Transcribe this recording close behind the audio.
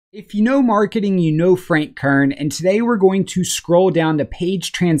If you know marketing, you know Frank Kern, and today we're going to scroll down to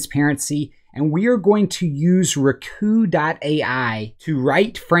page transparency and we are going to use riku.ai to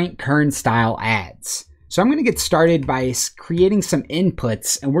write Frank Kern style ads. So I'm going to get started by creating some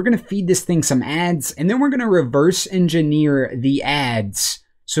inputs and we're going to feed this thing some ads and then we're going to reverse engineer the ads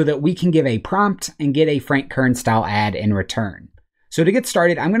so that we can give a prompt and get a Frank Kern style ad in return. So to get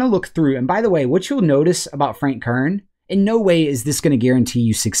started, I'm going to look through, and by the way, what you'll notice about Frank Kern, in no way is this going to guarantee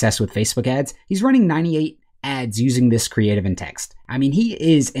you success with Facebook ads. He's running 98 ads using this creative and text. I mean, he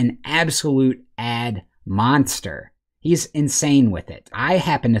is an absolute ad monster. He's insane with it. I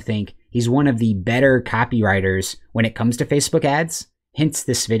happen to think he's one of the better copywriters when it comes to Facebook ads, hence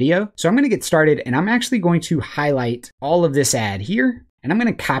this video. So I'm going to get started and I'm actually going to highlight all of this ad here and I'm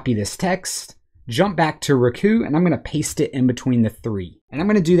going to copy this text, jump back to Riku, and I'm going to paste it in between the three. And I'm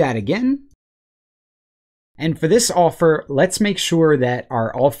going to do that again. And for this offer, let's make sure that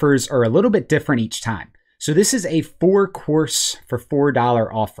our offers are a little bit different each time. So this is a 4-course for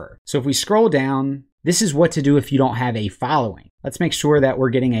 $4 offer. So if we scroll down, this is what to do if you don't have a following. Let's make sure that we're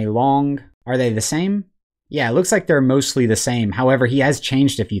getting a long. Are they the same? Yeah, it looks like they're mostly the same. However, he has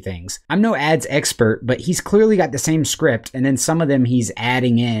changed a few things. I'm no ads expert, but he's clearly got the same script. And then some of them he's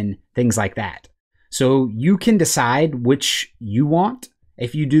adding in things like that. So you can decide which you want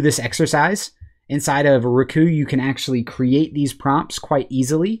if you do this exercise. Inside of Riku, you can actually create these prompts quite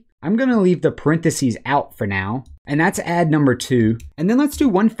easily. I'm going to leave the parentheses out for now, and that's ad number 2. And then let's do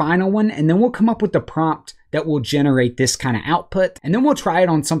one final one, and then we'll come up with the prompt that will generate this kind of output, and then we'll try it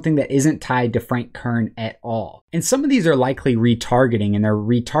on something that isn't tied to Frank Kern at all. And some of these are likely retargeting, and they're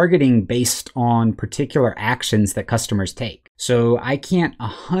retargeting based on particular actions that customers take. So I can't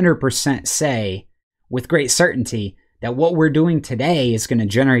 100% say with great certainty that what we're doing today is going to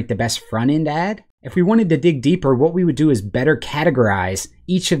generate the best front-end ad. If we wanted to dig deeper, what we would do is better categorize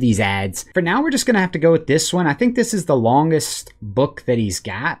each of these ads. For now, we're just going to have to go with this one. I think this is the longest book that he's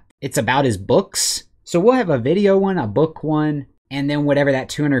got. It's about his books. So we'll have a video one, a book one, and then whatever that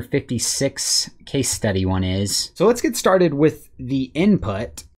 256 case study one is. So let's get started with the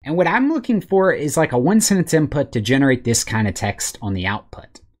input. And what I'm looking for is like a 1-sentence input to generate this kind of text on the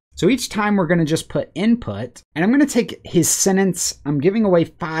output. So each time we're going to just put input, and I'm going to take his sentence. I'm giving away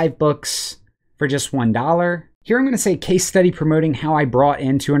 5 books for just $1. Here I'm going to say case study promoting how I brought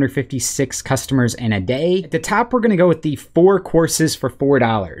in 256 customers in a day. At the top, we're going to go with the 4 courses for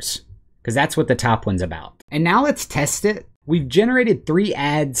 $4 because that's what the top one's about. And now let's test it. We've generated 3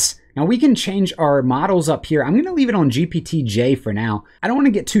 ads. Now we can change our models up here. I'm going to leave it on GPT-J for now. I don't want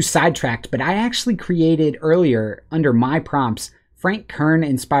to get too sidetracked, but I actually created earlier under my prompts Frank Kern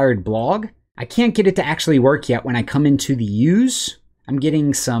inspired blog. I can't get it to actually work yet. When I come into the use, I'm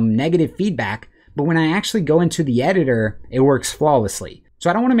getting some negative feedback, but when I actually go into the editor, it works flawlessly.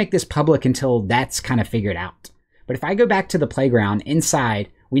 So I don't want to make this public until that's kind of figured out. But if I go back to the playground inside,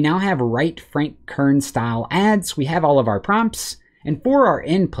 we now have write Frank Kern style ads. We have all of our prompts. And for our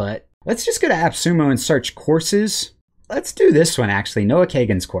input, let's just go to AppSumo and search courses. Let's do this one actually, Noah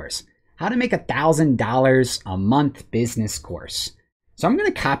Kagan's course. How to make $1,000 a month business course. So I'm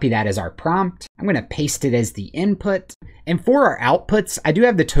going to copy that as our prompt. I'm going to paste it as the input. And for our outputs, I do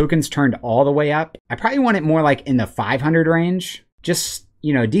have the tokens turned all the way up. I probably want it more like in the 500 range. Just,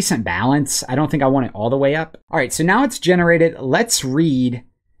 you know, decent balance. I don't think I want it all the way up. All right, so now it's generated. Let's read.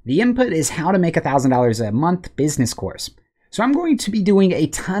 The input is how to make $1,000 a month business course. So I'm going to be doing a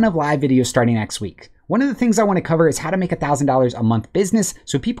ton of live videos starting next week. One of the things I want to cover is how to make $1,000 a month business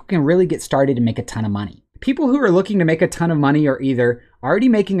so people can really get started and make a ton of money. People who are looking to make a ton of money are either already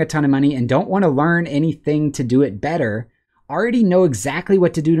making a ton of money and don't want to learn anything to do it better, already know exactly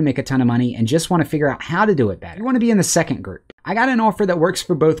what to do to make a ton of money and just want to figure out how to do it better. You want to be in the second group. I got an offer that works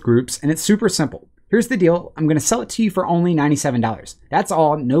for both groups and it's super simple. Here's the deal. I'm going to sell it to you for only $97. That's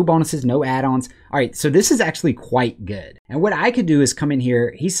all. No bonuses, no add-ons. All right, so this is actually quite good. And what I could do is come in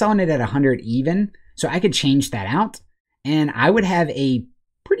here. He's selling it at 100 even. So I could change that out and I would have a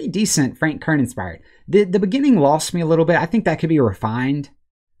pretty decent Frank Kern inspired. The beginning lost me a little bit. I think that could be refined,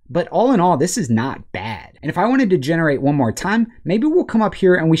 but all in all, this is not bad. And if I wanted to generate one more time, maybe we'll come up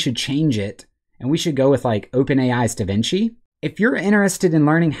here and we should change it and we should go with like OpenAI's DaVinci. If you're interested in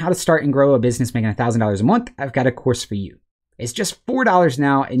learning how to start and grow a business making $1,000 a month, I've got a course for you. It's just $4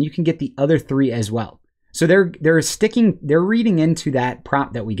 now and you can get the other 3 as well. So they're reading into that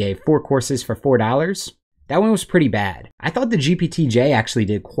prompt that we gave, 4 courses for $4. That one was pretty bad. I thought the GPT-J actually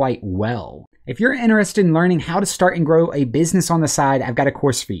did quite well. If you're interested in learning how to start and grow a business on the side, I've got a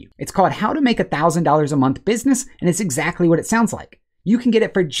course for you. It's called How to Make $1,000 a Month Business, and it's exactly what it sounds like. You can get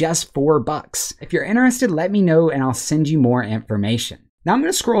it for just $4. If you're interested, let me know and I'll send you more information. Now I'm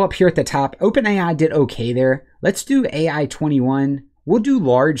going to scroll up here at the top. OpenAI did okay there. Let's do AI 21. We'll do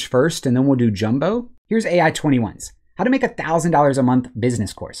large first and then we'll do jumbo. Here's AI 21's. How to make $1,000 a month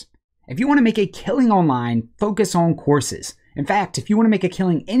business course. If you want to make a killing online, focus on courses. In fact, if you want to make a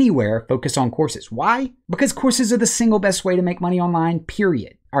killing anywhere, focus on courses. Why? Because courses are the single best way to make money online,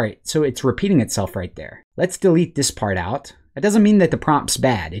 period. All right, so it's repeating itself right there. Let's delete this part out. That doesn't mean that the prompt's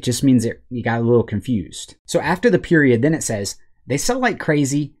bad. It just means that you got a little confused. So after the period, then it says, they sell like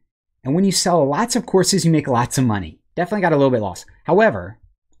crazy. And when you sell lots of courses, you make lots of money. Definitely got a little bit lost. However,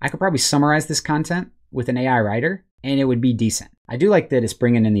 I could probably summarize this content with an AI writer and it would be decent. I do like that it's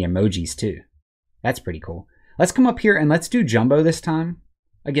bringing in the emojis too. That's pretty cool. Let's come up here and let's do jumbo this time.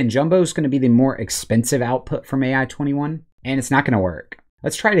 Again, jumbo is going to be the more expensive output from AI 21 and it's not going to work.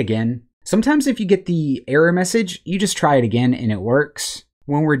 Let's try it again. Sometimes if you get the error message, you just try it again and it works.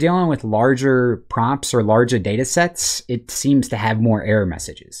 When we're dealing with larger prompts or larger data sets, it seems to have more error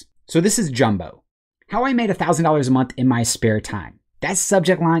messages. So this is jumbo. How I made $1,000 a month in my spare time. That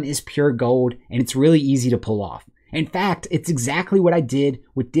subject line is pure gold and it's really easy to pull off. In fact, it's exactly what I did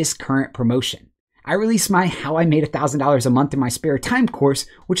with this current promotion. I released my How I Made $1,000 a Month in My Spare Time course,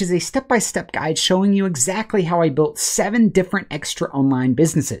 which is a step-by-step guide showing you exactly how I built 7 different extra online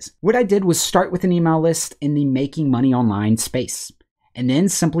businesses. What I did was start with an email list in the making money online space, and then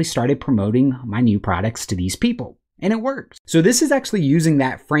simply started promoting my new products to these people. And it worked. So this is actually using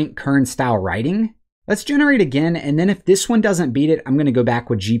that Frank Kern style writing. Let's generate again, and then if this one doesn't beat it, I'm going to go back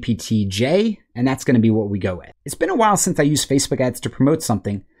with GPT-J, and that's going to be what we go with. It's been a while since I used Facebook ads to promote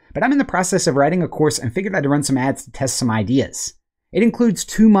something, but I'm in the process of writing a course and figured I'd run some ads to test some ideas. It includes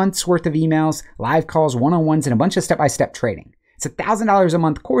 2 months worth of emails, live calls, one-on-ones, and a bunch of step-by-step training. It's a $1,000 a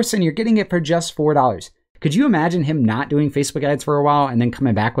month course and you're getting it for just $4. Could you imagine him not doing Facebook ads for a while and then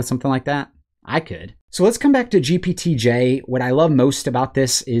coming back with something like that? I could. So let's come back to GPT-J. What I love most about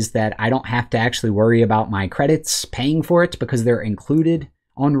this is that I don't have to actually worry about my credits paying for it because they're included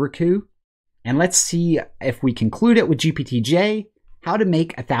on Riku. And let's see if we conclude it with GPT-J. How to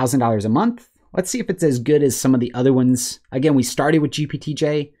make $1,000 a month. Let's see if it's as good as some of the other ones. Again, we started with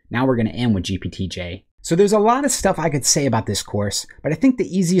GPT-J. Now we're going to end with GPT-J. So there's a lot of stuff I could say about this course, but I think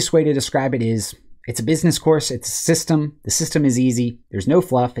the easiest way to describe it is it's a business course. It's a system. The system is easy. There's no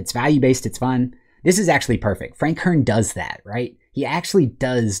fluff. It's value-based. It's fun. This is actually perfect. Frank Kern does that, right? He actually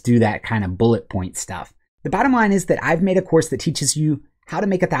does do that kind of bullet point stuff. The bottom line is that I've made a course that teaches you how to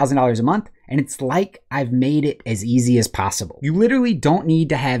make $1,000 a month, and it's like I've made it as easy as possible. You literally don't need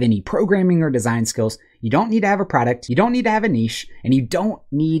to have any programming or design skills. You don't need to have a product. You don't need to have a niche, and you don't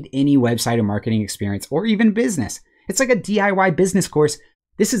need any website or marketing experience or even business. It's like a DIY business course.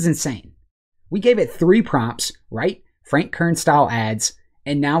 This is insane. We gave it 3 prompts, right? Frank Kern style ads.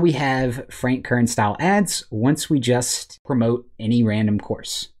 And now we have Frank Kern style ads once we just promote any random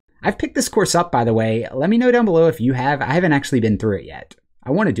course. I've picked this course up, by the way. Let me know down below if you have. I haven't actually been through it yet. I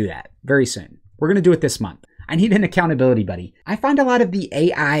want to do that very soon. We're going to do it this month. I need an accountability buddy. I find a lot of the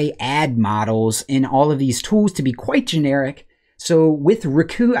AI ad models in all of these tools to be quite generic. So with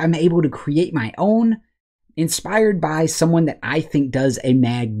Riku, I'm able to create my own, inspired by someone that I think does a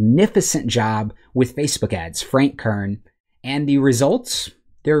magnificent job with Facebook ads, Frank Kern. And the results,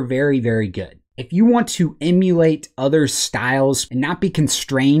 they're very, very good. If you want to emulate other styles and not be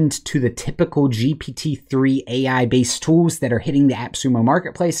constrained to the typical GPT-3 AI-based tools that are hitting the AppSumo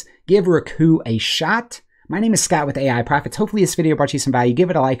marketplace, give Riku a shot. My name is Scott with AI Profits. Hopefully this video brought you some value.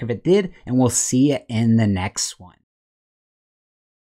 Give it a like if it did, and we'll see you in the next one.